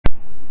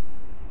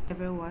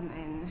everyone,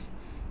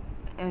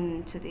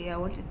 and today I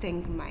want to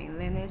thank my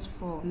learners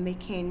for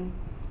making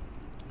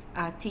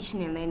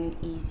teaching and learning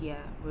easier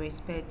with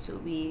respect to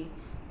we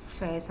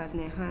first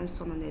having a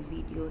hands-on on the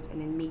videos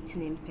and then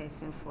meeting in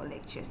person for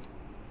lectures.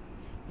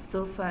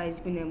 So far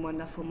it's been a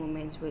wonderful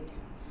moment with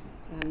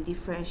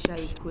differential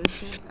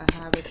equations. I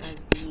have it as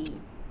the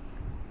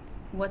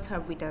what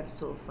have we done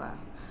so far,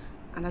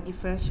 and a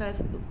differential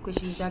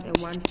equation is that in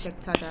one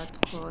sector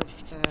that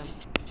cause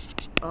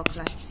or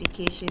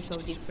classifications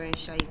of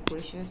differential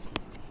equations.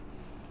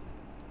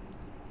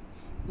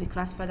 We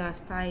classify them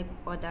as type,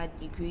 order,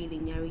 degree,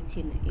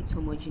 linearity, and its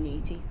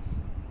homogeneity.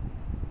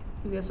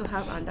 We also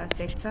have another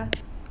sector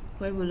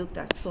where we looked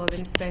at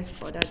solving first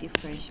order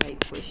differential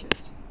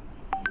equations.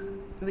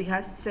 We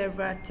had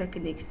several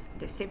techniques: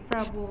 the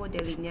separable, the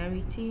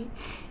linearity,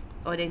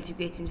 or the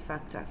integrating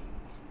factor.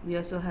 We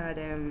also had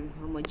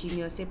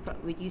homogeneous,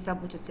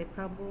 reducible to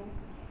separable.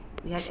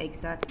 We had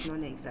exact,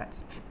 non-exact.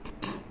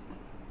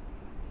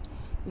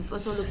 We've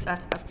also looked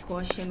at a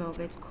portion of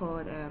it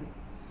called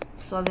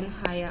solving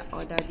higher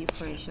order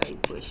differential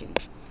equation,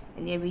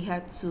 and here we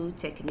had two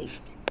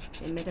techniques: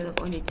 the method of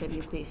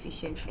undetermined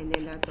coefficient and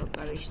then that of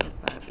variation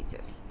of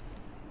parameters.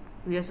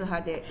 We also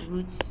had the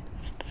root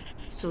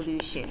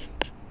solution,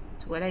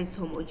 so whether it's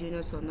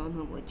homogeneous or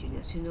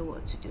non-homogeneous, you know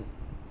what to do.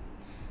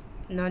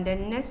 Now the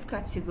next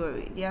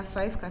category, there are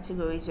 5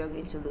 categories we are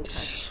going to look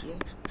at here.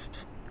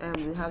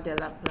 We have the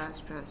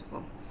Laplace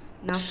transform.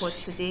 Now for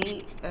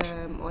today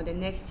or the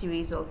next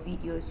series of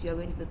videos, we are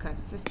going to look at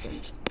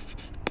systems.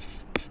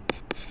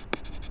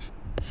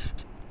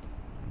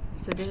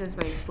 So this is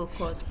my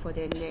focus for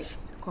the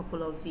next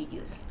couple of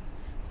videos: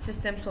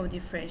 systems of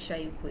differential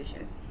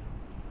equations.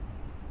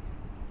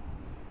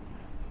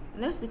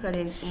 Let's look at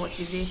the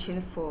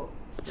motivation for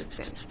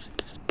systems.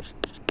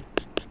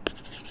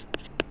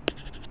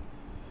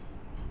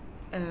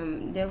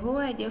 The whole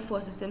idea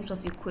for systems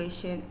of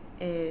equation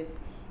is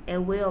a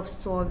way of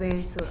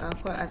solving, so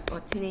as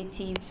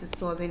alternative to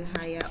solving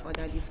higher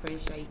order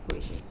differential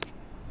equations.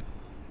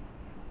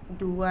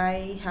 Do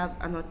I have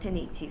an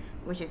alternative?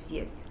 Which is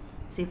yes.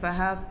 So if I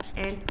have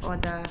nth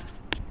order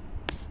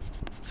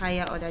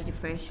higher order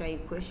differential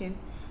equation,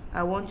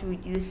 I want to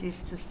reduce this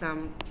to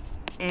some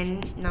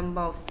n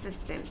number of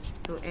systems,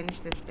 so n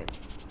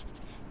systems.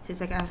 So it's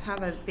like I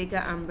have a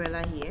bigger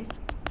umbrella here,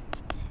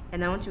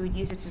 and I want to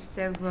reduce it to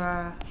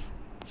several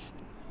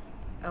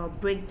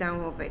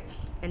breakdown of it,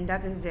 and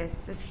that is the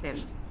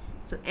system.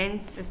 So n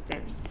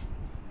systems,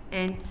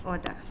 nth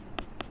order.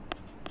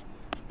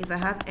 If I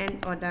have n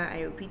order,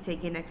 I repeat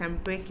again, I can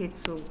break it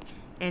to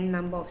n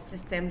number of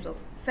systems of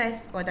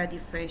first order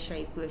differential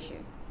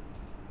equation.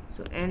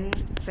 So n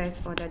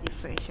first order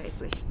differential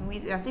equation,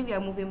 as if we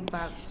are moving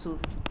back to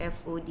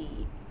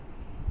FODE.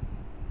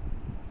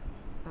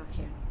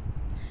 Okay,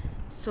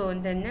 so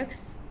the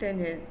next thing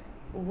is,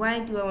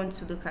 why do I want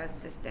to look at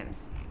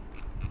systems?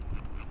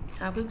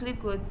 I'll quickly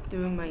go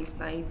through my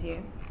slides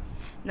here.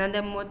 Now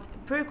the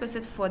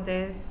prerequisite for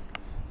this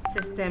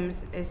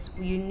systems is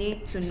you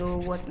need to know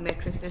what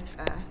matrices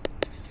are,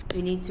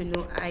 you need to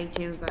know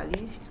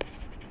eigenvalues,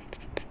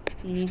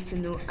 you need to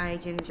know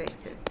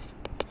eigenvectors,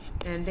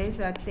 and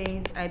these are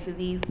things I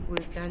believe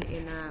we've done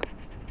in our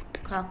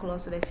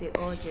calculus, so let's say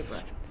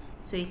algebra,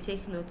 so you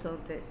take note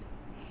of this.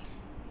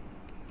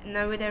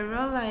 Now with the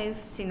real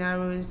life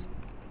scenarios,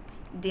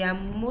 they are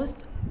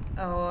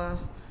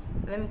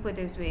let me put it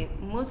this way,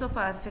 most of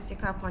our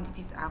physical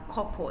quantities are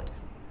coupled.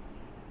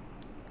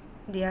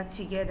 They are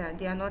together,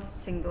 they are not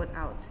singled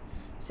out.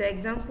 So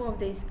example of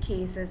these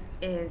cases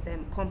is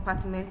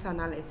compartment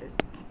analysis.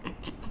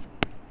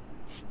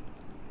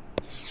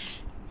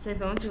 So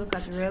if I want to look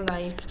at real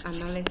life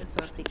analysis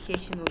or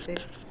application of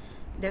this,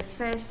 the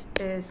first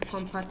is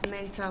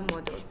compartmental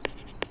models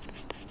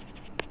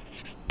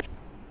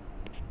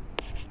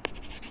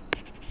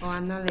or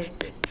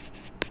analysis.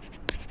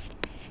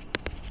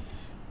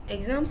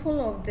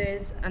 Example of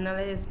this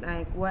analysis,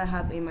 like what I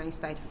have in my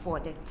slide 4,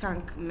 the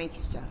tank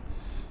mixture.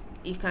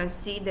 You can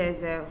see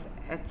there's a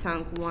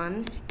tank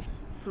 1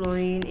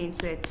 flowing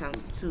into a tank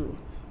 2,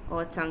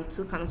 or tank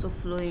 2 can also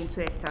flow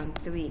into a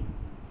tank 3.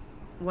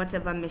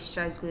 Whatever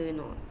mixture is going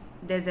on,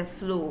 there's a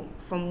flow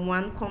from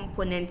one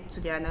component to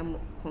the other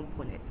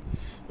component.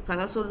 You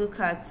can also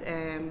look at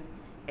a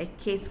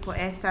case for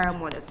SR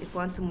models. If you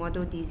want to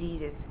model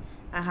diseases,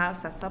 I have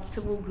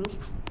susceptible group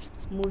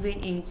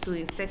moving into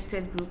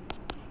infected group,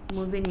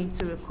 moving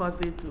into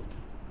recovery group.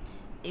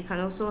 You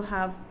can also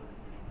have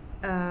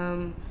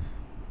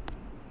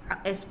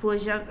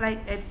exposure,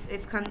 like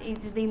it can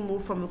easily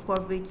move from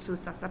recovery to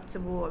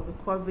susceptible or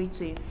recovery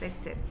to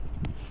infected.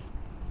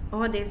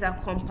 All these are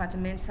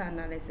compartmental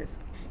analysis.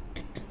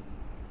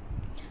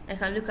 I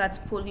can look at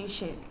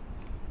pollution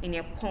in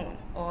a pond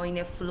or in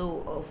a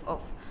flow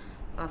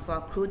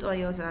of crude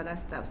oils and other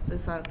stuff. So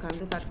if I can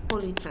look at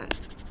pollutant,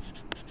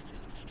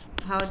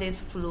 how this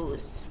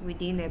flows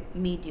within a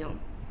medium.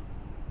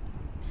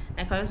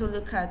 I can also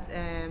look at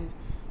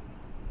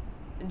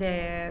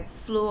the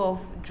flow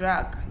of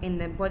drug in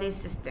the body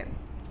system.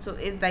 So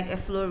it's like a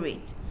flow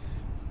rate.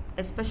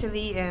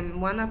 especially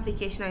one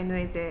application I know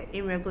is the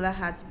irregular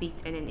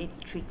heartbeat and then its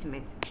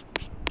treatment.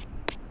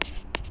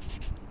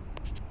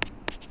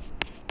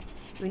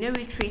 We know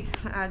we treat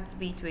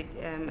heartbeat with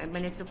a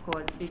medicine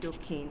called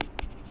lidocaine.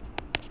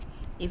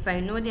 If I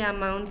know the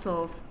amount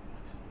of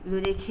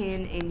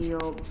lidocaine in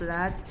your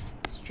blood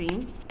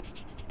stream,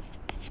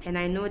 and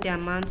I know the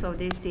amount of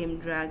this same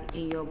drug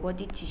in your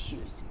body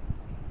tissues,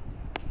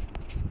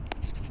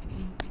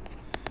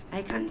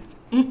 I can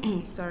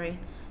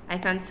I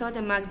can tell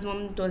the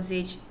maximum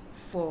dosage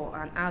for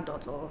an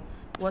adult, or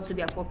what would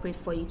be appropriate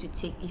for you to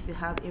take if you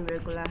have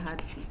irregular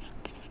heartbeat.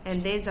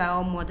 And these are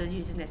all modeled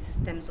using the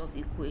systems of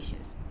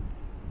equations.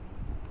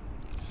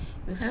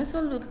 We can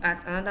also look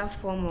at another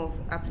form of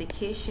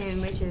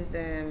application, which is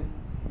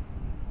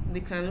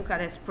we can look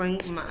at a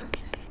spring mass.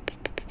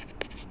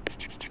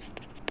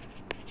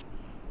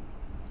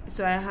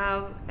 So I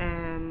have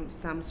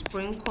some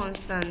spring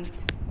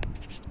constant,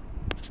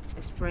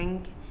 a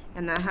spring,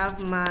 and I have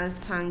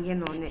mass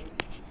hanging on it.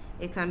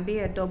 It can be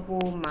a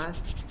double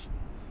mass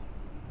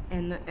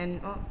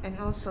and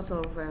all sorts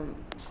of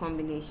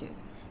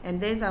combinations. And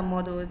these are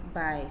modeled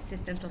by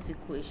systems of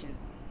equation.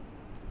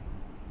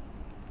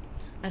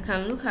 I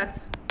can look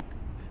at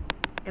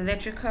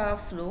electrical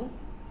flow.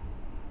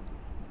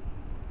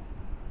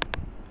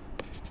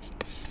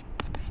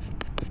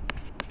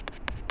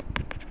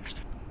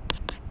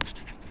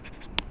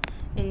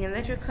 In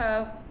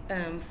electrical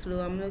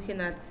flow, I'm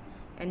looking at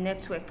a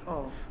network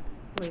of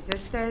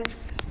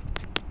resistors,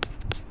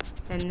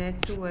 a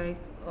network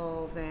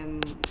of I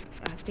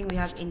think we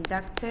have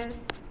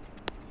inductors,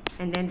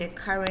 and then the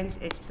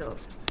current itself.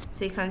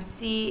 So you can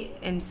see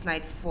in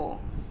slide 4,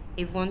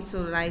 if you want to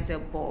light a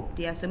bulb,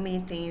 there are so many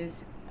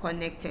things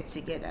connected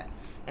together,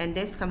 and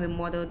this can be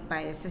modeled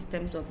by the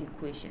systems of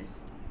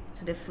equations.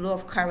 So the flow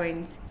of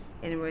current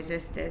and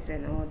resistors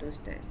and all those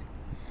things.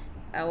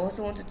 I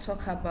also want to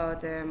talk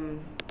about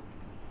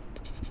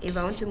if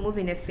I want to move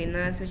in the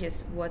finance, which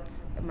is what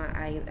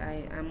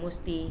I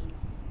mostly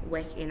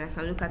work in, I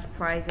can look at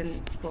price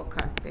and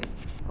forecasting,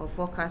 or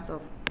forecast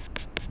of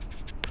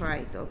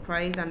price, or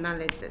price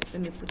analysis.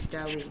 Let me put it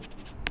that way.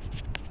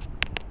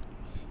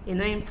 You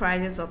know, in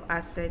prices of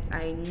assets,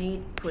 I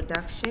need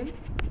production,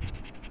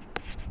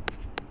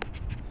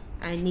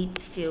 I need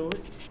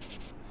sales,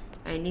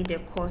 I need the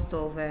cost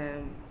of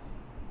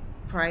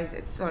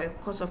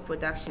cost of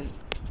production,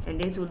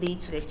 and this will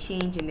lead to the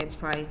change in the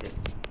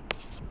prices.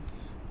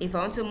 If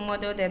I want to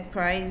model the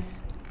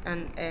price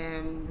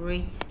and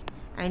rate,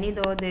 I need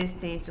all these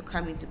things to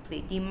come into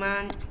play: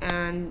 demand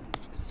and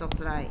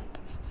supply.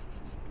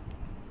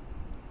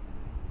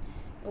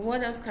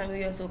 What else can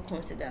we also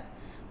consider?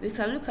 We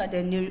can look at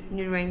the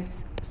nutrient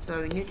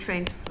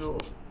flow.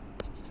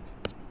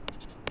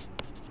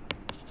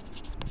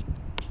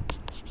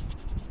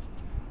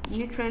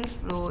 Nutrient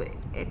flow,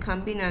 it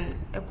can be in an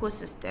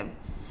ecosystem.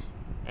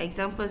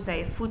 Examples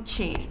like a food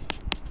chain,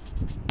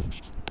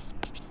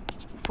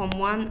 from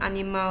one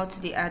animal to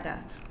the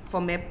other,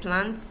 from a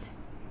plant,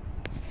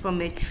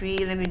 from a tree,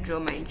 let me draw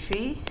my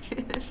tree,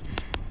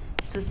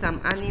 to some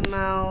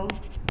animal,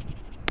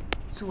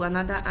 to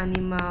another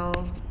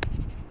animal,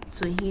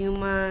 to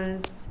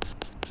humans,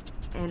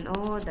 and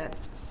all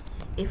that.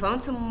 If I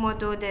want to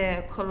model the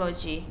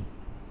ecology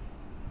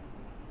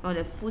or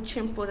the food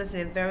chain process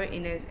in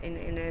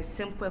a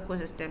simple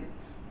ecosystem,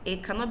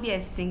 it cannot be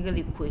a single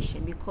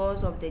equation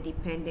because of the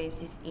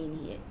dependencies in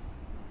here.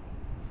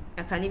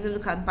 I can even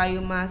look at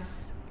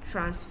biomass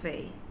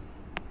transfer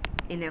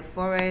in a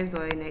forest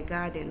or in a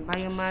garden.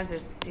 Biomass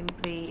is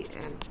simply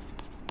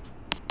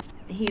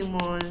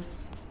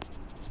humus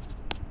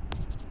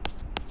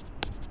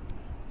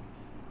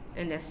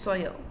and the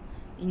soil.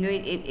 You know,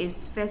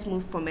 it's first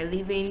moved from a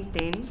living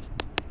thing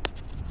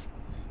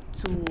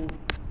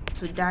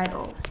to die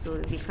off, so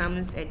it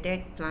becomes a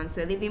dead plant.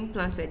 So a living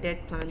plant to a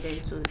dead plant, then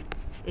to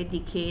it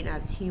decaying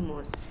as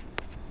humus.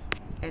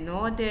 And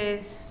all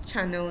these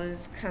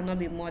channels cannot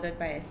be modeled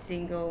by a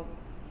single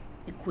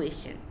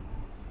equation.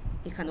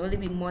 It can only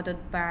be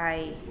modeled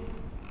by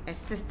a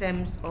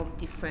systems of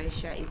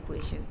differential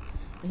equation.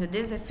 And so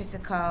these are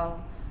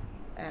physical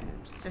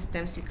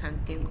systems you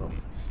can think of.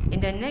 In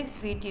the next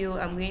video,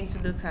 I'm going to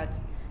look at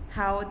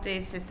how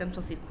these systems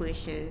of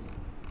equations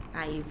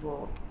are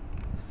evolved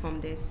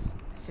from these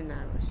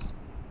scenarios.